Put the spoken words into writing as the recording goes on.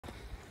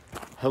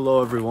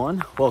Hello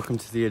everyone, welcome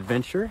to the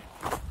adventure.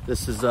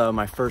 This is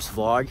my first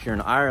vlog here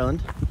in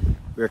Ireland.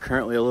 We are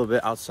currently a little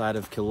bit outside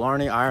of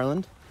Killarney,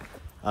 Ireland,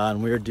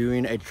 and we are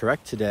doing a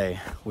trek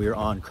today. We are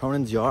on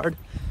Cronin's yard,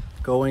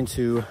 going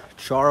to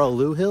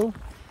Hill.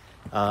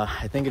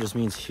 I think it just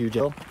means huge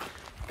hill,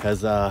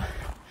 because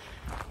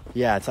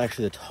yeah, it's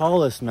actually the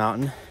tallest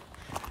mountain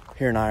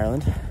here in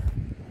Ireland.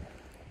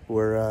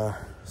 We're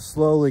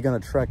slowly gonna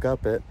trek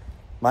up it.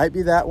 Might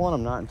be that one,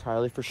 I'm not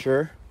entirely for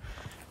sure.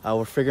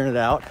 We're figuring it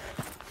out.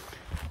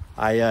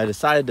 I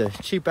decided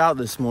to cheap out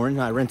this morning.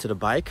 I rented a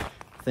bike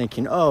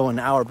thinking, oh, an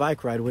hour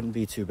bike ride wouldn't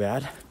be too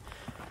bad.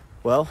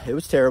 Well, it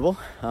was terrible.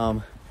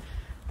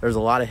 There's a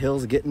lot of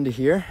hills getting to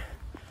here,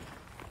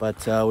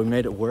 but we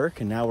made it work,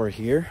 and now we're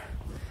here.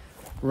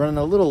 We're running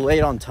a little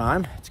late on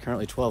time. It's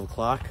currently 12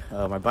 o'clock.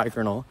 My bike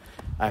rental,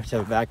 I have to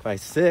have it back by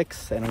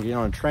 6, and I'm getting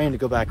on a train to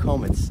go back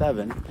home at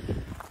 7.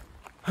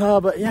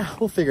 But yeah,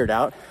 we'll figure it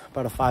out.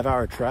 About a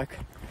 5-hour trek.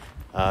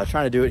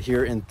 Trying to do it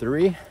here in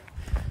 3.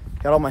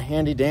 Got all my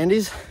handy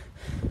dandies.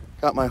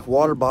 Got my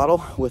water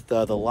bottle with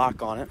the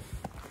lock on it.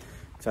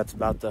 So that's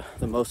about the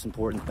most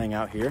important thing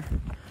out here.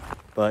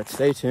 But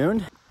stay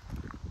tuned.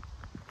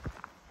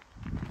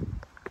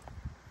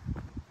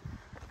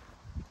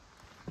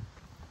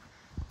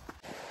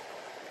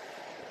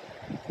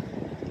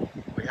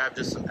 We have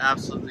just some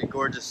absolutely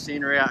gorgeous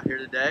scenery out here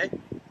today.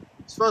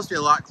 It's supposed to be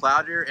a lot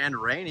cloudier and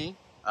rainy.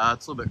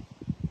 It's a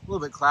little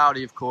bit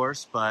cloudy, of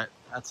course, but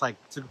that's like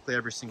typically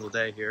every single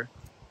day here.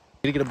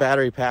 I need to get a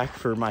battery pack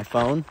for my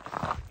phone.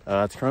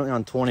 It's currently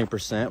on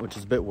 20%, which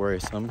is a bit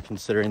worrisome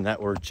considering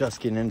that we're just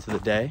getting into the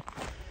day.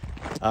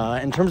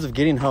 In terms of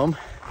getting home,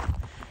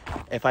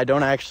 if I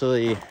don't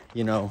actually,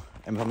 if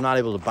I'm not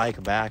able to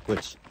bike back,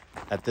 which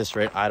at this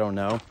rate, I don't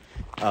know,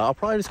 I'll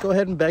probably just go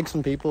ahead and beg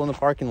some people in the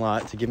parking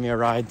lot to give me a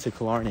ride to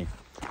Killarney.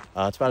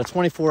 It's about a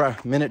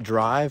 24-minute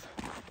drive,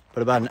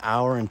 but about an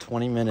hour and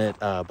 20-minute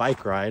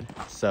bike ride.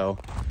 So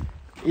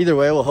either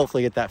way, we'll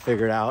hopefully get that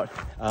figured out.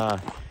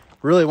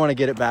 Really want to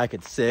get it back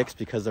at 6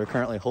 because they're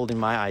currently holding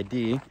my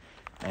ID.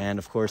 And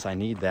of course I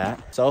need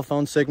that. Cell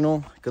phone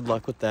signal, good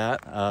luck with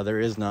that.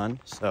 There is none.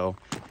 So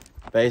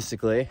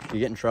basically, if you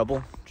get in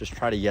trouble, just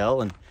try to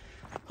yell, and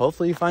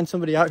hopefully you find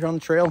somebody out here on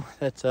the trail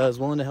that is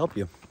willing to help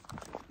you.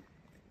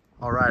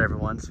 All right,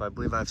 everyone. So I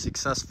believe I've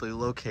successfully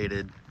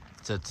located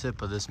the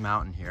tip of this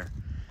mountain here.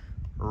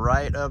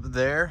 Right up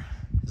there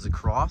is a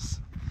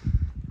cross.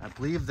 I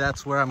believe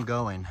that's where I'm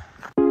going.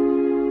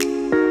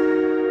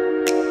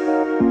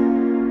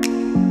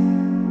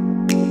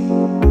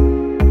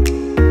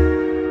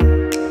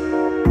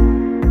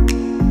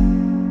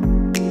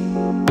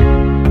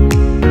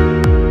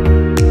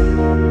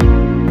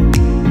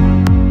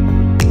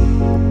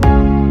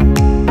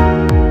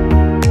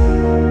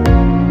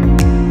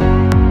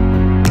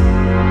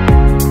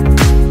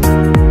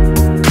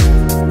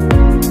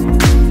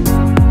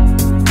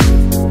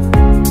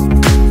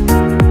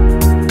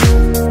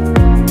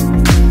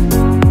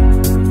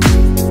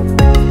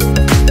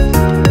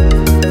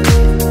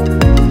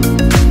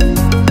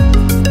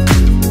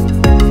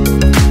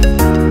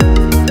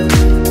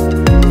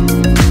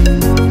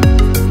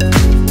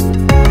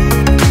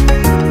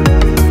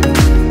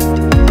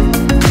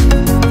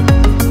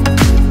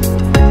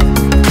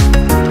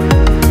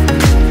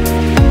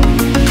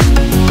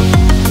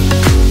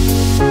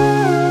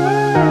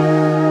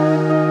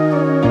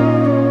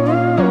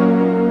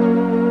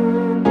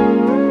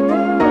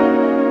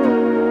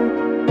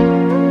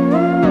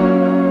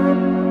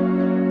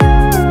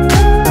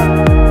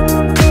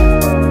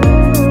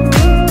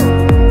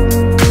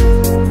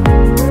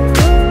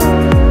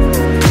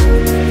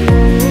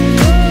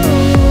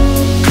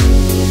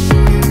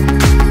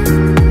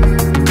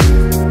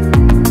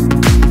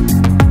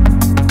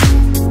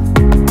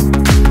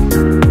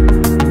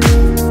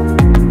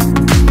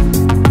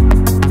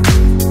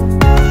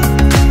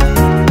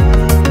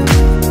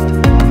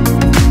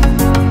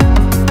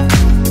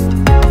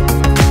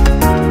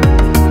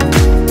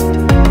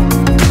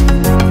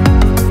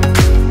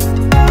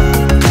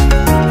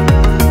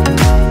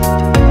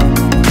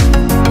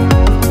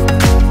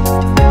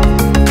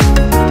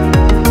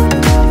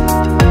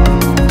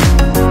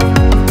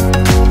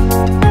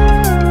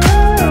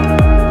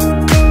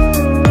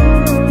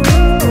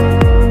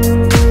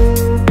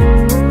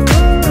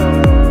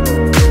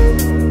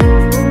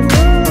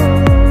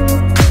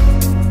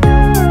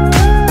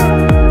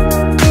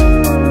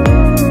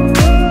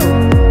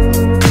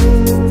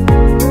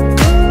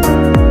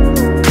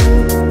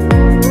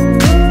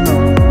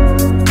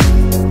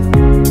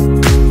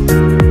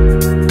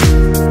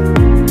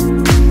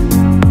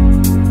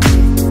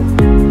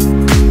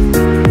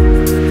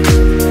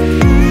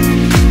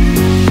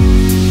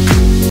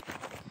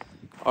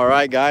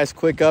 Alright guys,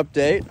 quick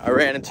update. I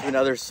ran into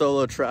another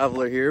solo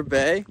traveler here,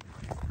 Bay.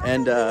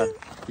 And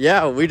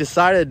yeah, we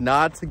decided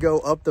not to go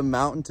up the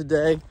mountain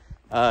today.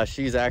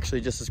 She's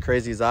actually just as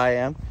crazy as I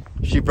am.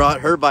 She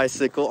brought her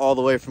bicycle all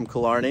the way from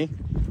Killarney,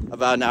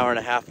 about an hour and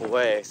a half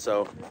away.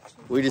 So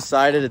we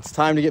decided it's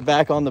time to get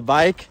back on the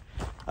bike,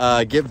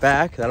 get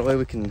back. That way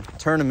we can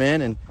turn them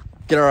in and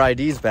get our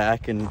IDs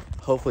back and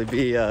hopefully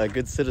be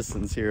good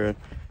citizens here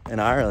in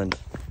Ireland.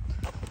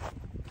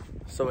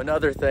 So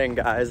another thing,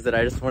 guys, that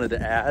I just wanted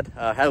to add,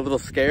 I had a little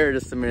scare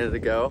just a minute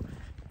ago.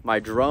 My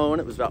drone,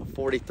 it was about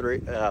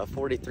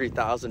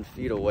 43,000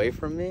 feet away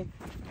from me.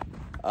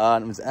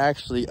 And it was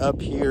actually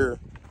up here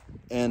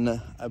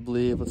in, I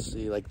believe, let's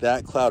see, like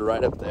that cloud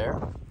right up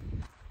there.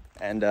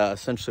 And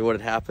essentially what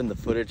had happened, the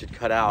footage had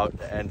cut out,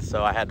 and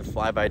so I had to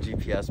fly by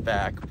GPS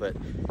back, but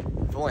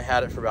I've only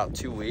had it for about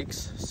 2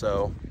 weeks,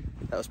 so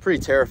that was pretty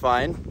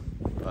terrifying.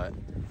 But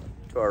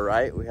to our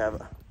right, we have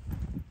a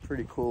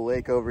pretty cool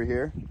lake over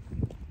here.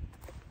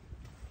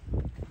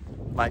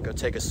 Might go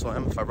take a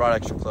swim. If I brought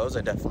extra clothes,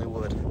 I definitely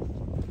would.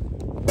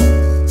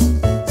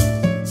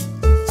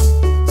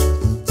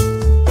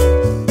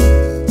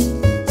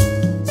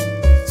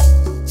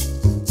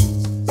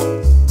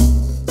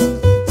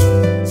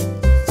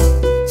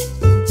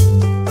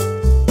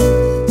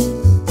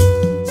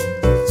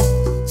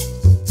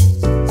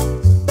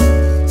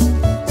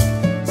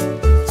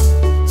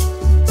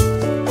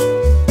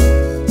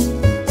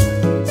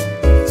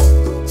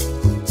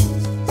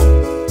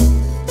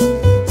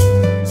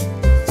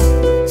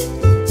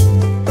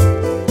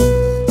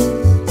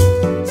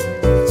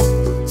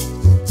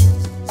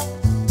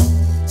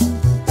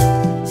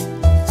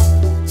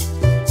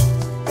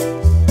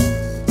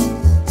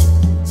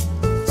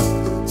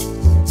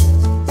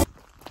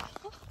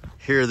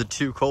 Here are the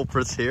two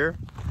culprits here.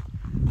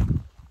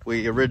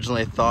 We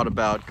originally thought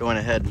about going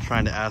ahead and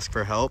trying to ask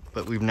for help,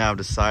 but we've now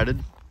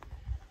decided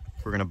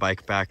we're gonna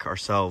bike back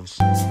ourselves.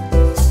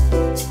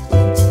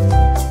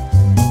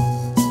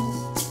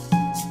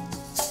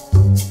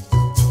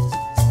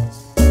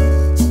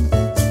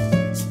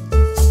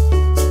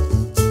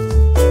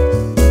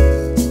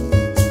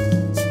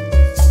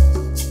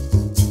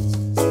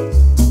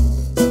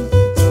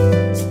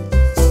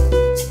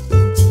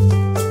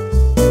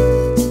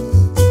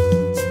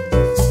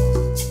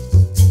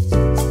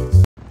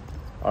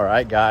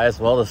 Alright guys,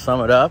 well, to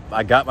sum it up,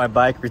 I got my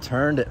bike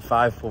returned at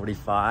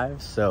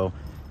 5:45, so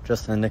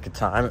just in the nick of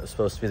time. It was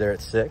supposed to be there at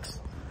 6,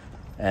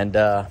 and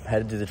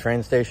headed to the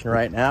train station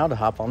right now to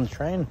hop on the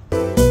train.